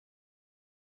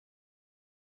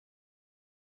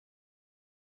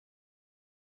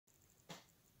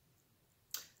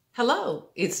Hello,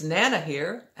 it's Nana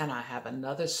here, and I have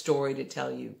another story to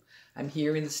tell you. I'm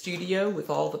here in the studio with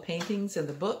all the paintings and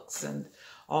the books and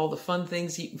all the fun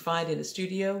things you can find in a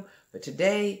studio, but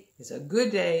today is a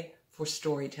good day for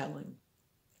storytelling.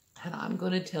 And I'm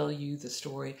going to tell you the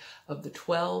story of the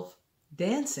 12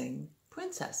 dancing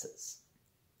princesses.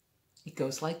 It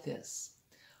goes like this.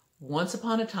 Once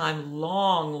upon a time,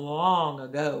 long, long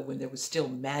ago, when there was still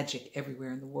magic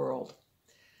everywhere in the world,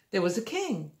 there was a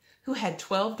king who had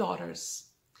 12 daughters.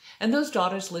 And those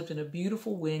daughters lived in a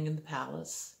beautiful wing in the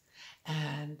palace.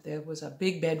 And there was a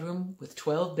big bedroom with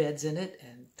 12 beds in it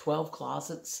and 12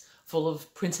 closets full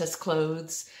of princess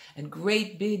clothes and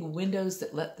great big windows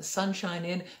that let the sunshine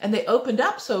in. And they opened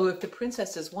up so if the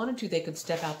princesses wanted to, they could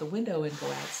step out the window and go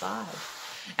outside.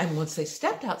 And once they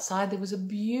stepped outside, there was a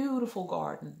beautiful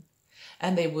garden.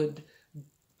 And they would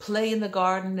play in the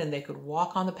garden, and they could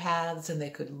walk on the paths, and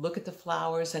they could look at the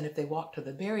flowers. And if they walked to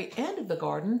the very end of the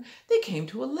garden, they came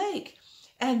to a lake.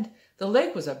 And the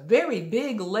lake was a very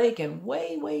big lake, and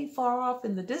way, way far off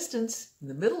in the distance, in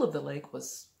the middle of the lake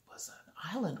was an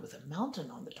island with a mountain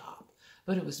on the top.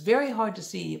 But it was very hard to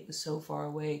see. It was so far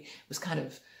away. It was kind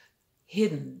of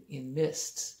hidden in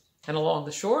mists. And along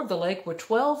the shore of the lake were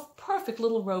 12 perfect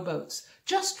little rowboats,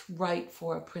 just right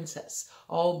for a princess,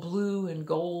 all blue and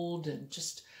gold and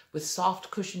just with soft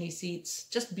cushiony seats,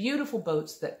 just beautiful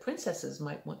boats that princesses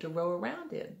might want to row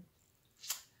around in.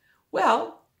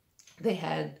 Well, they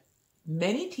had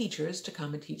many teachers to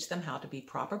come and teach them how to be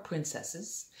proper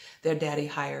princesses. Their daddy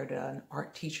hired an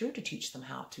art teacher to teach them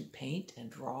how to paint and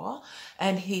draw,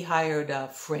 and he hired a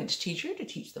French teacher to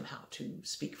teach them how to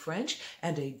speak French,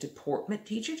 and a deportment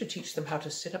teacher to teach them how to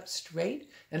sit up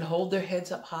straight and hold their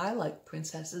heads up high like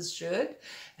princesses should,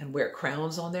 and wear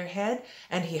crowns on their head.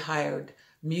 And he hired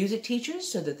music teachers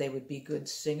so that they would be good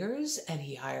singers, and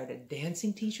he hired a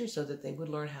dancing teacher so that they would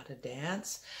learn how to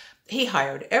dance. He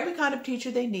hired every kind of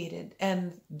teacher they needed,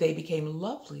 and they became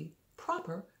lovely,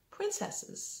 proper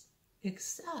princesses.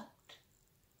 Except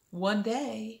one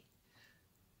day,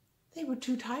 they were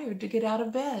too tired to get out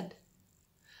of bed.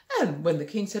 And when the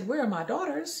king said, "Where are my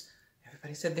daughters?"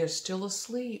 everybody said, "They're still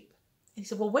asleep." And he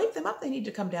said, "Well, wake them up. They need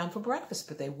to come down for breakfast."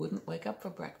 But they wouldn't wake up for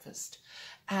breakfast.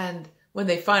 And when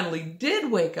they finally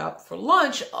did wake up for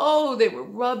lunch, oh, they were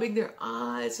rubbing their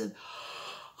eyes and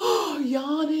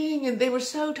yawning, and they were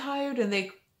so tired, and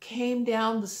they came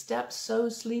down the steps so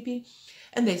sleepy,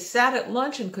 and they sat at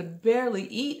lunch and could barely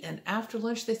eat. And after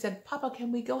lunch, they said, "Papa,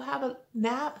 can we go have a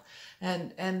nap?"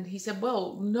 And he said,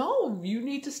 "Well, no, you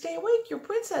need to stay awake. You're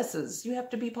princesses. You have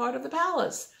to be part of the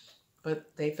palace."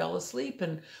 But they fell asleep,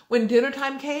 and when dinner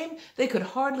time came, they could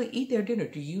hardly eat their dinner.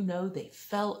 Do you know they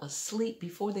fell asleep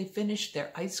before they finished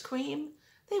their ice cream?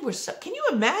 They were so, can you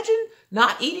imagine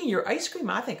not eating your ice cream?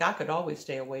 I think I could always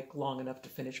stay awake long enough to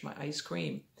finish my ice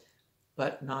cream.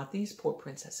 But not these poor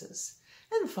princesses.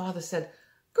 And the father said,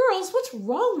 "Girls, what's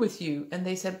wrong with you?" And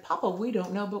they said, "Papa, we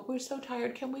don't know, but we're so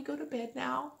tired. Can we go to bed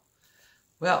now?"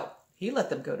 Well, he let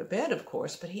them go to bed, of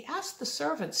course, but he asked the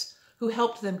servants who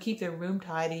helped them keep their room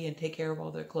tidy and take care of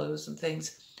all their clothes and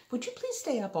things, "Would you please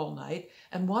stay up all night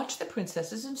and watch the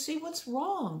princesses and see what's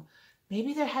wrong?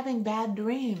 Maybe they're having bad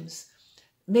dreams.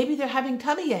 Maybe they're having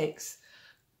tummy aches.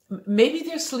 Maybe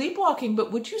they're sleepwalking,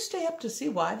 but would you stay up to see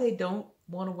why they don't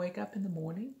want to wake up in the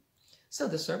morning?" So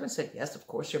the servant said, "Yes, of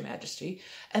course, Your Majesty."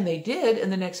 And they did.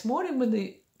 And the next morning when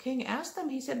the king asked them,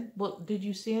 he said, "Well, did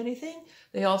you see anything?"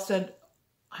 They all said,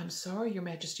 "I'm sorry, Your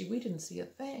Majesty, we didn't see a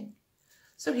thing."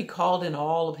 So he called in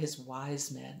all of his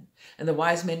wise men, and the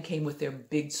wise men came with their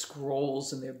big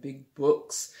scrolls and their big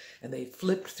books, and they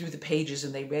flipped through the pages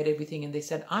and they read everything, and they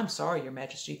said, "I'm sorry, Your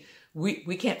Majesty,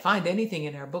 we can't find anything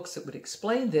in our books that would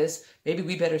explain this. Maybe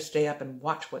we better stay up and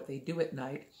watch what they do at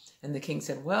night." And the king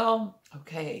said, "Well,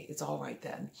 okay, it's all right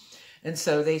then." And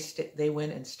so they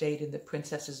went and stayed in the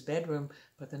princess's bedroom.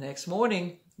 But the next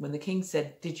morning, when the king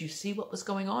said, "Did you see what was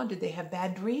going on? Did they have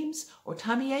bad dreams or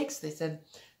tummy aches?" They said,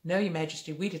 "No, Your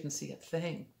Majesty, we didn't see a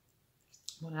thing."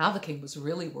 Well, now the king was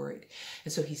really worried.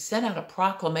 And so he sent out a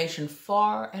proclamation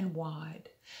far and wide.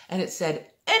 And it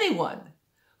said, "Anyone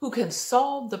who can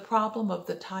solve the problem of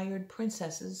the tired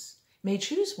princesses may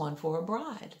choose one for a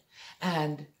bride.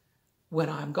 And when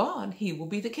I'm gone, he will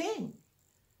be the king."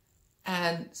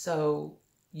 And so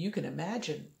you can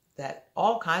imagine that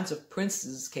all kinds of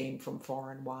princes came from far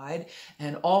and wide,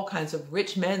 and all kinds of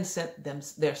rich men sent them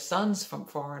their sons from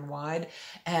far and wide,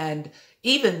 and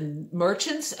even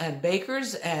merchants and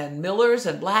bakers and millers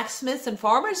and blacksmiths and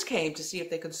farmers came to see if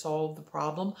they could solve the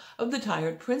problem of the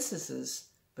tired princesses.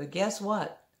 But guess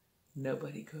what?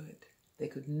 Nobody could. They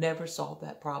could never solve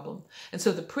that problem. And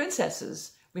so the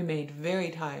princesses remained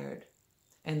very tired,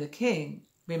 and the king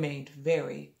remained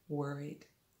very worried.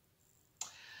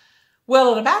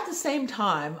 Well, at about the same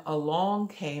time, along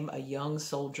came a young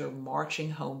soldier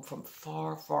marching home from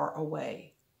far, far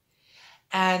away.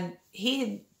 And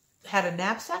he had a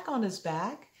knapsack on his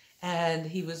back, and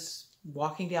he was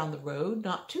walking down the road,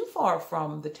 not too far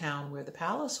from the town where the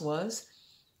palace was,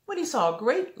 when he saw a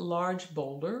great large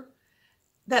boulder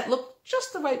that looked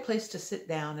just the right place to sit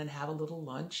down and have a little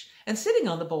lunch. And sitting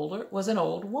on the boulder was an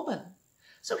old woman.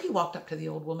 So he walked up to the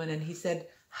old woman and he said,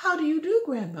 "How do you do,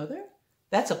 grandmother?"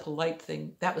 That's a polite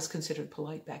thing. That was considered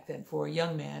polite back then for a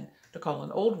young man to call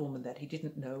an old woman that he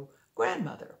didn't know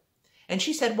grandmother. And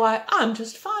she said, "Why, I'm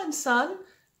just fine, son."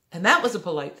 And that was a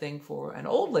polite thing for an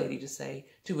old lady to say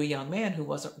to a young man who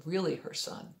wasn't really her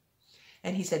son.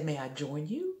 And he said, "May I join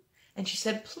you?" And she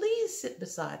said, "Please sit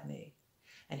beside me."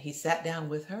 And he sat down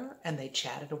with her and they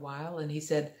chatted a while. And he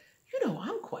said, "You know,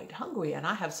 I'm quite hungry and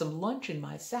I have some lunch in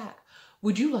my sack.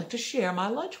 Would you like to share my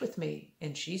lunch with me?"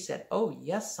 And she said, "Oh,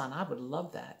 yes, son, I would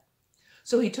love that."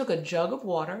 So he took a jug of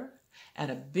water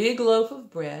and a big loaf of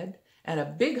bread and a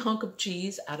big hunk of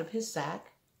cheese out of his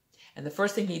sack. And the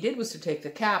first thing he did was to take the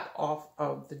cap off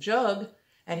of the jug.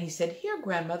 And he said, "Here,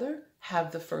 grandmother,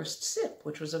 have the first sip,"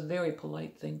 which was a very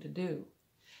polite thing to do.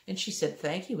 And she said,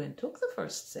 "Thank you," and took the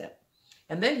first sip.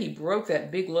 And then he broke that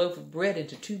big loaf of bread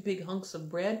into two big hunks of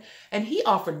bread. And he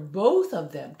offered both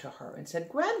of them to her and said,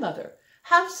 "Grandmother,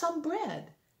 have some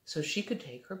bread," so she could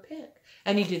take her pick.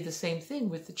 And he did the same thing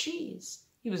with the cheese.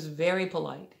 He was very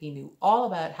polite. He knew all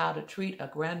about how to treat a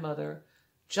grandmother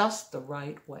just the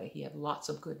right way. He had lots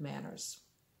of good manners,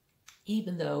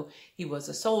 even though he was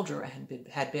a soldier and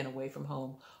had been away from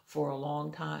home for a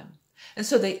long time. And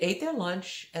so they ate their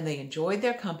lunch and they enjoyed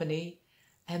their company.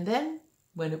 And then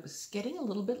when it was getting a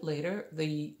little bit later,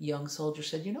 the young soldier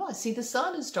said, "You know, I see the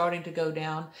sun is starting to go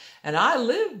down and I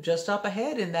live just up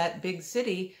ahead in that big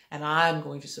city and I'm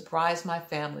going to surprise my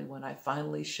family when I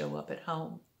finally show up at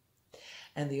home."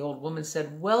 And the old woman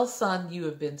said, "Well, son, you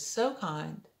have been so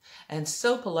kind and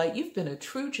so polite. You've been a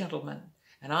true gentleman,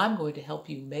 and I'm going to help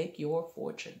you make your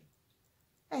fortune."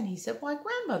 And he said, "Why,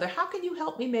 grandmother, how can you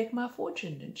help me make my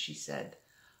fortune?" And she said,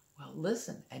 "Well,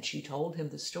 listen." And she told him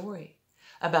the story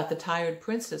about the tired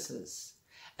princesses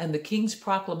and the king's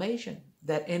proclamation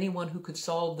that anyone who could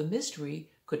solve the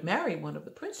mystery could marry one of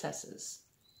the princesses.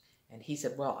 And he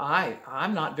said, "Well,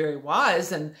 I'm not very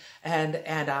wise, and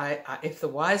if the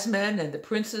wise men and the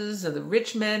princes and the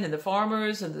rich men and the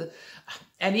farmers and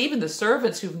even the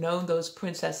servants who've known those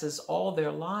princesses all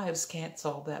their lives can't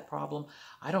solve that problem,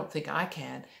 I don't think I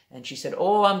can." And she said,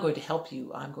 "Oh, I'm going to help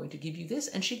you. I'm going to give you this."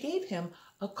 And she gave him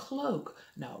a cloak.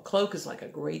 Now, a cloak is like a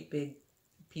great big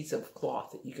piece of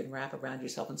cloth that you can wrap around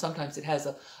yourself. And sometimes it has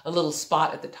a little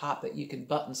spot at the top that you can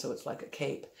button so it's like a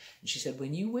cape. And she said,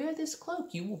 "When you wear this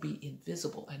cloak, you will be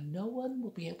invisible and no one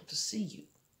will be able to see you.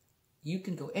 You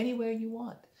can go anywhere you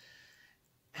want.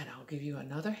 And I'll give you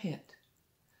another hint.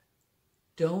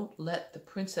 Don't let the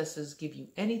princesses give you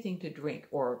anything to drink,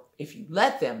 or if you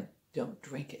let them, don't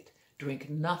drink it. Drink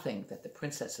nothing that the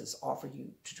princesses offer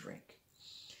you to drink.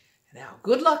 Now,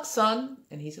 good luck, son."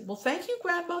 And he said, "Well, thank you,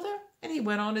 grandmother." And he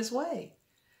went on his way.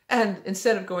 And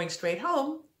instead of going straight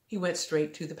home, he went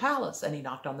straight to the palace and he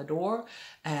knocked on the door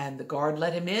and the guard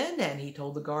let him in and he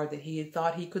told the guard that he had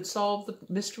thought he could solve the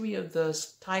mystery of the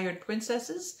tired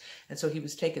princesses. And so he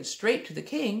was taken straight to the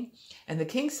king. And the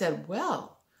king said,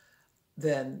 "Well,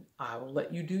 then I will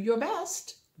let you do your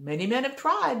best. Many men have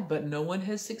tried, but no one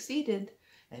has succeeded.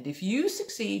 And if you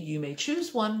succeed, you may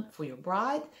choose one for your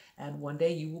bride, and one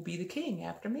day you will be the king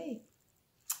after me."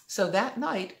 So that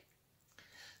night,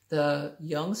 the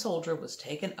young soldier was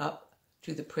taken up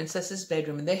to the princess's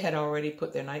bedroom, and they had already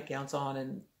put their nightgowns on,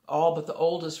 and all but the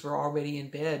oldest were already in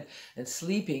bed and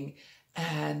sleeping.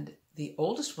 And the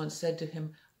oldest one said to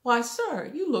him, "Why,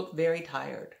 sir, you look very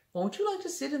tired. Won't you like to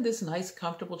sit in this nice,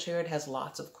 comfortable chair? It has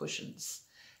lots of cushions."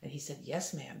 And he said,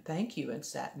 "Yes, ma'am, thank you," and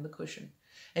sat in the cushion.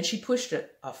 And she pushed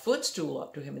a footstool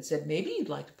up to him and said, "Maybe you'd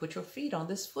like to put your feet on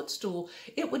this footstool.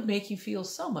 It would make you feel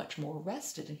so much more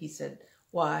rested." And he said,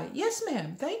 "Why, yes,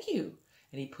 ma'am, thank you."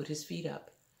 And he put his feet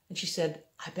up. And she said,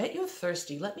 "I bet you're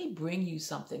thirsty. Let me bring you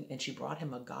something." And she brought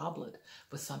him a goblet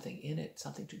with something in it,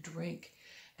 something to drink.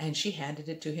 And she handed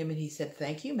it to him and he said,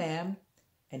 "Thank you, ma'am."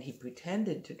 And he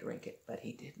pretended to drink it, but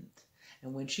he didn't.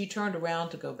 And when she turned around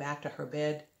to go back to her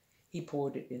bed, he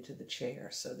poured it into the chair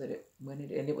so that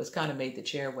it was kind of made the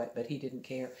chair wet, but he didn't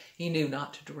care. He knew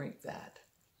not to drink that.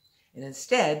 And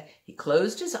instead, he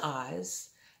closed his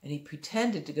eyes and he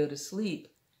pretended to go to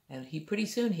sleep. And pretty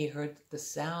soon he heard the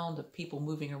sound of people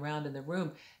moving around in the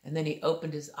room. And then he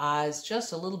opened his eyes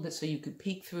just a little bit so you could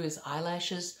peek through his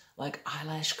eyelashes like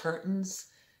eyelash curtains.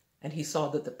 And he saw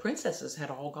that the princesses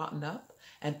had all gotten up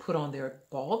and put on their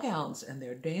ball gowns and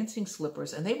their dancing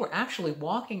slippers, and they were actually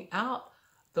walking out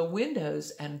the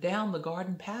windows and down the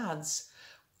garden paths.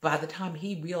 By the time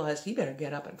he realized he better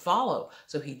get up and follow,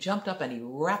 so he jumped up and he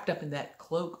wrapped up in that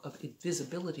cloak of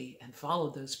invisibility and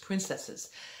followed those princesses.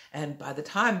 And by the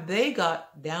time they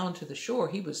got down to the shore,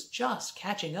 he was just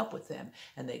catching up with them.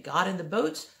 And they got in the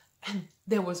boats, and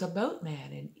there was a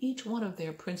boatman in each one of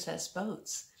their princess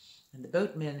boats. And the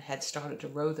boatmen had started to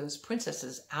row those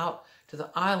princesses out to the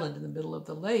island in the middle of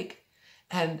the lake.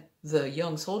 And the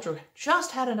young soldier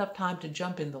just had enough time to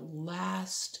jump into the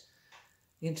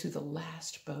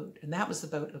last boat. And that was the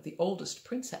boat of the oldest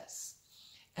princess.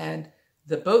 And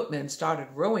the boatman started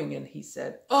rowing, and he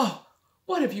said, "Oh,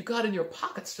 what have you got in your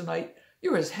pockets tonight?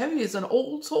 You're as heavy as an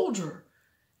old soldier."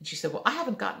 And she said, "Well, I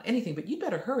haven't gotten anything, but you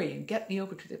better hurry and get me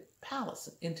over to the palace,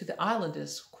 into the island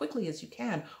as quickly as you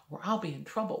can, or I'll be in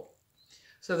trouble."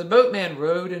 So the boatman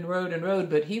rowed and rowed and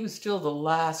rowed, but he was still the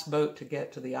last boat to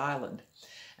get to the island.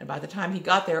 And by the time he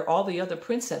got there, all the other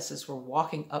princesses were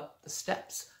walking up the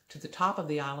steps to the top of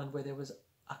the island, where there was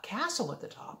a castle at the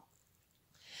top.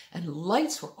 And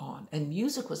lights were on, and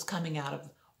music was coming out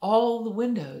of all the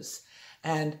windows.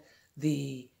 And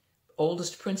the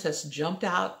oldest princess jumped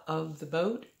out of the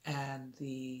boat, and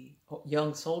the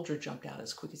young soldier jumped out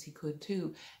as quick as he could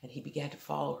too, and he began to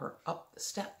follow her up the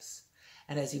steps.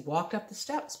 And as he walked up the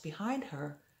steps behind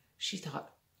her, she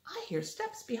thought, "I hear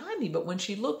steps behind me." But when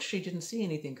she looked, she didn't see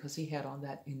anything, because he had on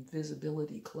that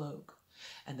invisibility cloak.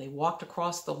 And they walked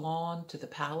across the lawn to the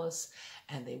palace,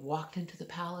 and they walked into the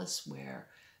palace, where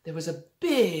there was a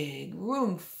big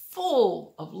room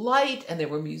full of light, and there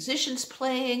were musicians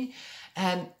playing,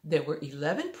 and there were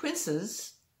 11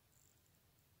 princes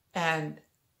and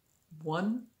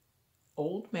one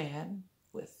old man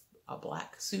with a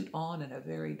black suit on and a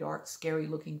very dark,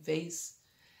 scary-looking face.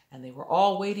 And they were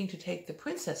all waiting to take the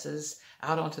princesses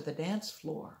out onto the dance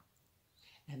floor.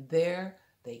 And there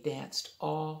they danced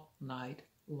all night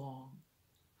long.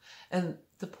 And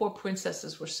the poor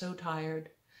princesses were so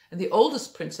tired. And the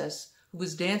oldest princess, who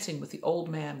was dancing with the old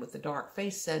man with the dark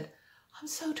face, said, "I'm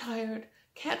so tired.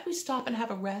 Can't we stop and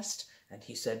have a rest?" And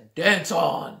he said, "Dance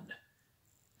on."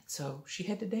 And so she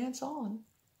had to dance on.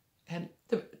 And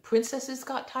the princesses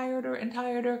got tireder and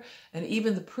tireder, and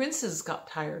even the princes got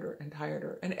tireder and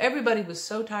tireder. And everybody was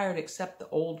so tired except the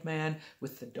old man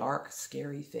with the dark,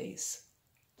 scary face.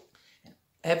 And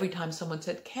every time someone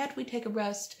said, "Can't we take a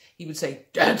rest?" he would say,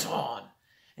 "Dance on."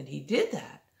 And he did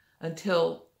that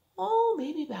until,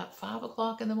 maybe about 5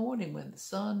 o'clock in the morning, when the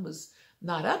sun was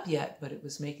not up yet, but it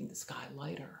was making the sky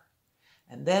lighter.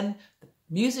 And then the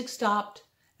music stopped,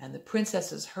 and the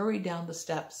princesses hurried down the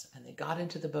steps, and they got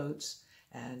into the boats,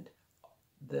 and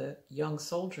the young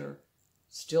soldier,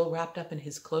 still wrapped up in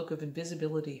his cloak of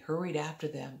invisibility, hurried after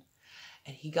them.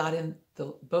 And he got in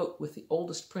the boat with the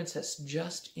oldest princess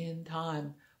just in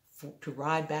time to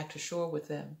ride back to shore with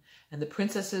them. And the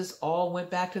princesses all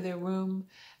went back to their room,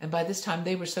 and by this time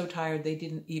they were so tired they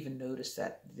didn't even notice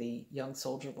that the young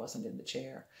soldier wasn't in the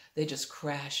chair. They just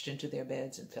crashed into their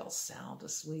beds and fell sound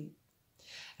asleep.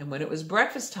 And when it was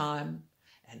breakfast time,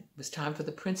 and it was time for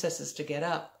the princesses to get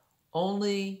up,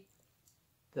 only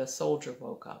the soldier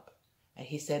woke up. And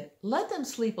he said, "Let them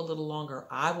sleep a little longer.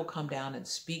 I will come down and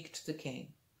speak to the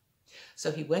king."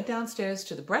 So he went downstairs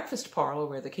to the breakfast parlor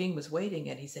where the king was waiting,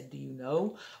 and he said, "Do you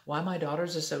know why my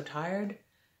daughters are so tired?"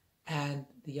 And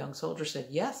the young soldier said,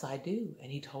 "Yes, I do."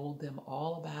 And he told them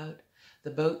all about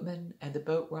the boatman and the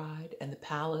boat ride and the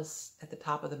palace at the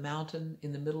top of the mountain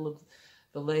in the middle of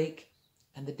the lake,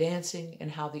 and the dancing,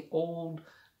 and how the old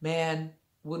man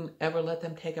wouldn't ever let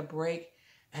them take a break.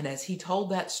 And as he told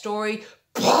that story,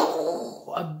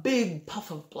 a big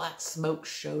puff of black smoke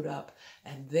showed up,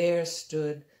 and there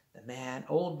stood the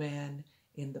old man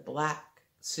in the black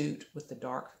suit with the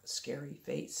dark, scary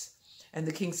face. And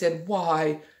the king said,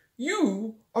 "Why,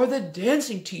 you are the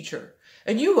dancing teacher,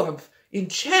 and you have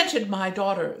enchanted my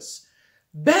daughters.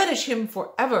 Banish him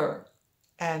forever."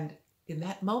 And in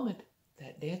that moment,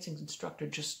 that dancing instructor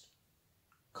just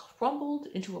crumbled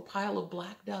into a pile of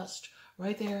black dust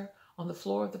right there on the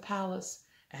floor of the palace.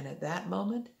 And at that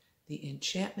moment, the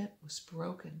enchantment was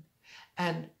broken.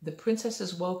 And the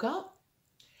princesses woke up,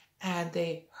 and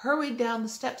they hurried down the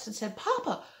steps and said,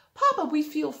 "Papa, Papa, we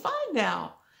feel fine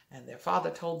now." And their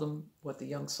father told them what the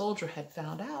young soldier had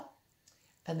found out.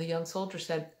 And the young soldier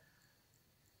said,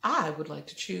 "I would like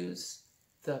to choose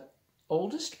the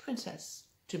oldest princess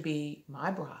to be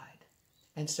my bride."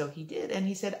 And so he did. And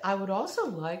he said, "I would also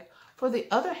like for the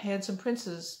other handsome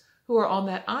princes who are on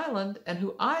that island and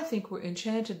who I think were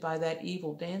enchanted by that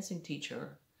evil dancing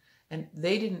teacher, And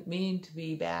they didn't mean to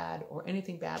be bad or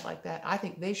anything bad like that. I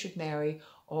think they should marry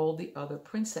all the other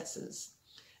princesses.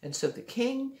 And so the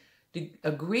king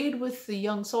agreed with the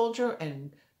young soldier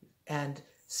and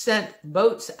sent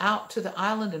boats out to the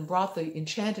island and brought the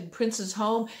enchanted princes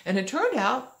home. And it turned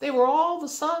out they were all the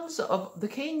sons of the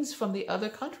kings from the other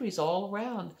countries all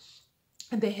around.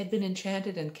 And they had been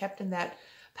enchanted and kept in that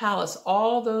palace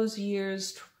all those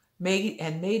years,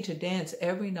 made to dance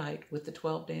every night with the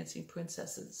 12 dancing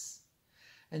princesses.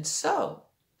 And so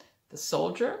the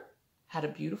soldier had a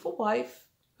beautiful wife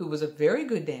who was a very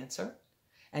good dancer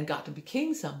and got to be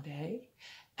king someday.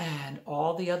 And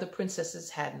all the other princesses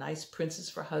had nice princes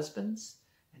for husbands,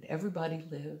 and everybody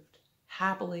lived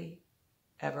happily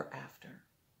ever after.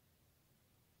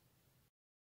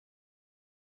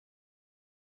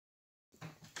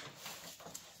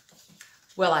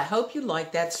 Well, I hope you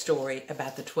liked that story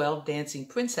about the 12 dancing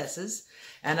princesses,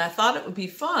 and I thought it would be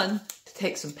fun to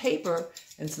take some paper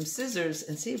and some scissors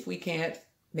and see if we can't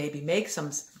maybe make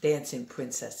some dancing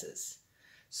princesses.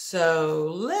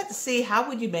 So let's see, how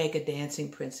would you make a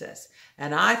dancing princess?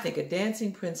 And I think a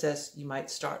dancing princess, you might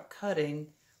start cutting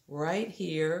right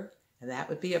here, and that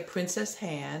would be a princess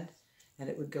hand, and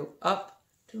it would go up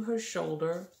to her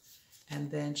shoulder, and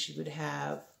then she would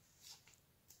have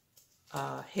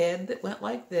a head that went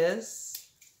like this,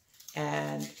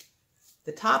 and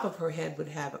the top of her head would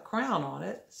have a crown on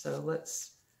it. So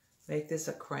let's make this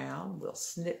a crown. We'll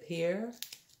snip here,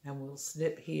 and we'll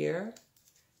snip here,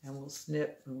 and we'll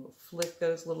snip, and we'll flick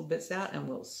those little bits out, and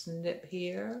we'll snip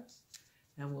here,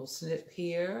 and we'll snip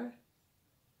here,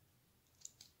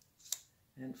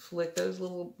 and flick those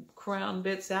little crown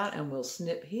bits out, and we'll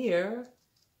snip here.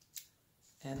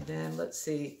 And then let's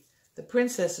see, the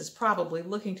princess is probably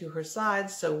looking to her side,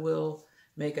 so we'll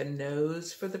make a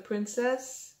nose for the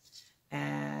princess,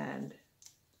 and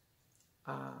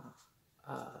a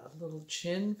little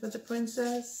chin for the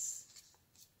princess,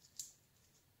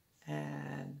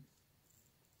 and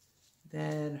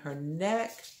then her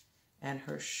neck and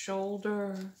her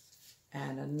shoulder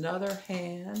and another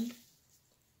hand,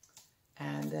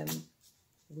 and then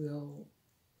we'll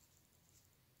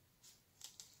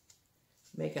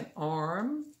make an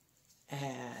arm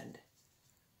and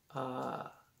a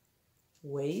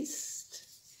waist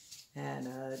and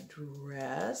a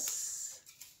dress.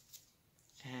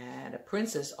 And a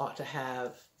princess ought to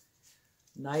have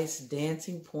nice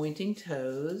dancing pointing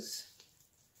toes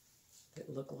that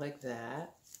look like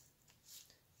that.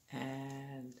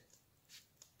 And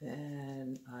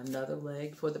then another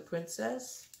leg for the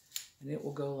princess, and it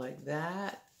will go like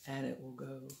that, and it will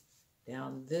go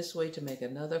down this way to make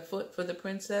another foot for the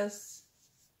princess.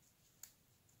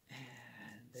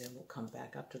 And then we'll come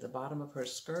back up to the bottom of her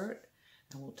skirt,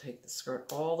 and we'll take the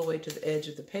skirt all the way to the edge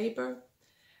of the paper,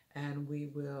 and we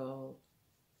will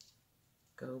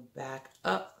go back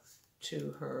up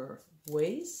to her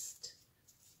waist,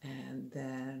 and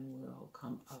then we'll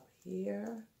come up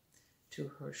here to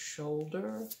her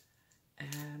shoulder,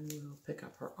 and we'll pick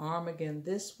up her arm again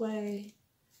this way,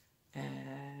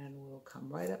 and we'll come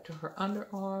right up to her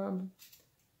underarm.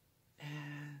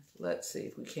 And let's see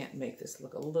if we can't make this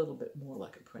look a little bit more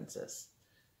like a princess.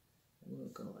 And we'll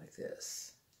go like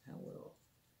this, and we'll,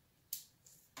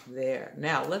 there.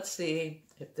 Now let's see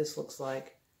if this looks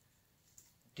like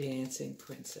dancing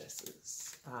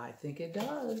princesses. I think it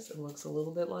does. It looks a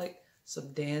little bit like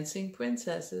some dancing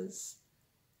princesses.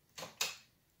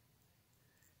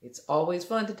 It's always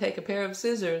fun to take a pair of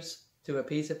scissors to a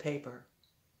piece of paper.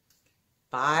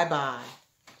 Bye-bye.